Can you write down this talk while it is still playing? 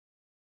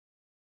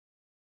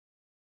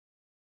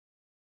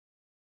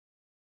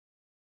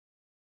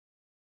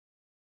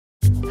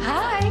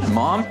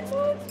Mom?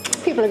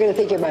 People are going to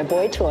think you're my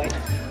boy toy.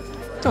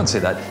 Don't say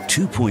that.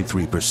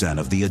 2.3%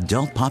 of the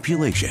adult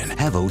population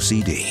have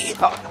OCD.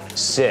 Oh,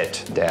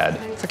 sit, Dad.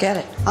 Forget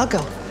it. I'll go.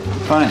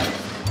 Fine.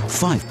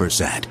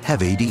 5% have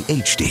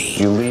ADHD.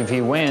 You leave,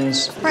 he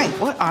wins. Right.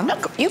 What? I'm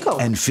not. You go.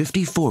 And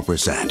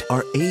 54%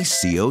 are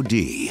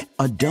A.C.O.D,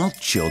 adult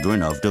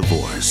children of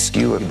divorce.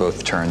 You have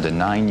both turned a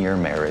 9-year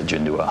marriage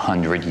into a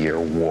 100-year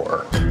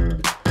war.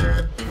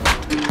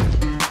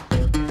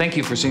 Thank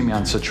you for seeing me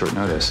on such short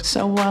notice.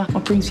 So,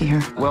 what brings you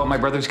here? Well, my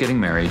brother's getting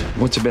married.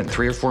 What's it been,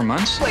 3 or 4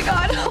 months? Oh my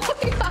God, oh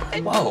my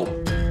God.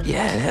 Whoa.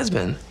 Yeah, it has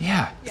been.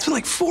 Yeah. It's been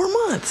like 4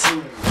 months.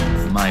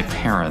 My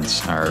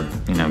parents are,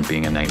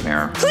 being a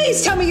nightmare.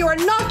 Please tell me you are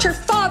not your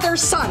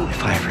father's son.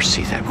 If I ever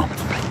see that woman,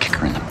 I'm gonna kick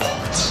her in the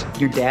balls.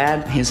 Your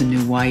dad has a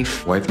new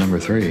wife. Wife number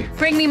 3.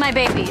 Bring me my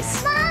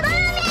babies.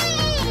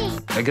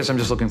 I guess I'm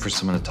just looking for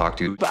someone to talk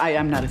to. But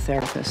I'm not a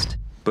therapist.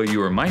 But you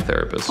were my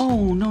therapist.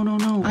 Oh, no.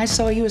 I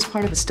saw you as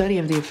part of a study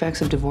of the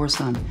effects of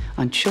divorce on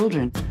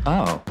children.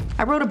 Oh.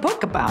 I wrote a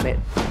book about it.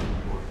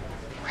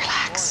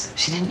 Relax.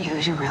 She didn't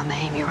use your real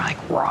name. You were like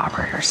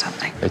Robert or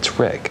something. It's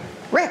Rick.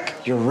 Rick.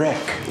 You're Rick.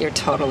 You're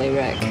totally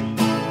Rick.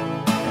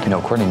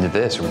 According to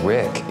this,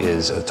 Rick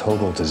is a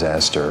total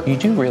disaster. You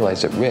do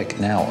realize that Rick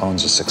now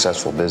owns a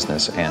successful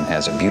business and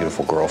has a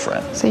beautiful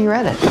girlfriend. So you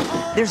read it.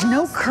 There's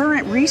no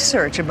current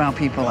research about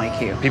people like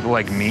you. People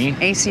like me?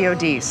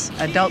 A.C.O.Ds,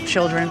 adult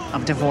children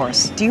of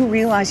divorce. Do you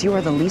realize you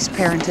are the least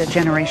parented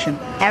generation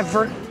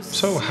ever?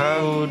 So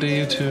how do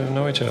you two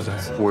know each other?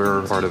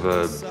 We're part of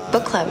a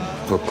Book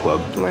club. book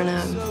club. We're in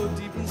a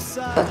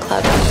book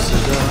club.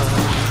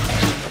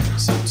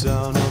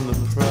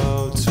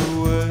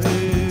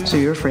 So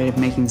you're afraid of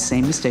making the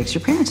same mistakes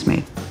your parents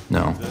made?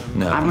 No.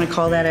 I'm going to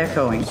call that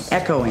echoing.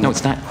 Echoing. No,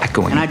 it's not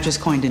echoing. And I've just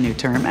coined a new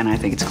term, and I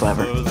think it's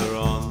clever. Do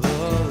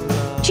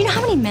you know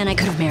how many men I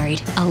could have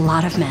married? A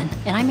lot of men.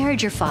 And I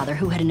married your father,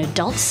 who had an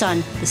adult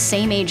son the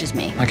same age as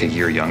me. Like a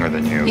year younger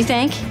than you. You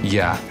think?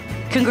 Yeah.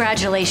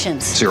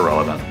 Congratulations. It's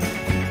irrelevant.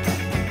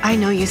 I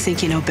know you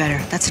think you know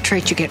better. That's a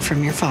trait you get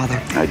from your father.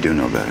 I do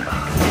know better.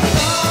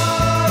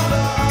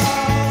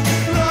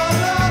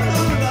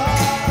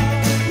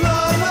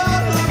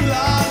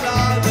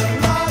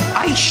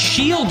 I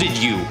shielded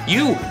you.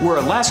 You were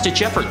a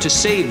last-ditch effort to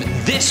save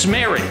this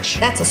marriage.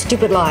 That's a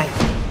stupid lie.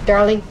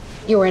 Darling,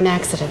 you were an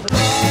accident.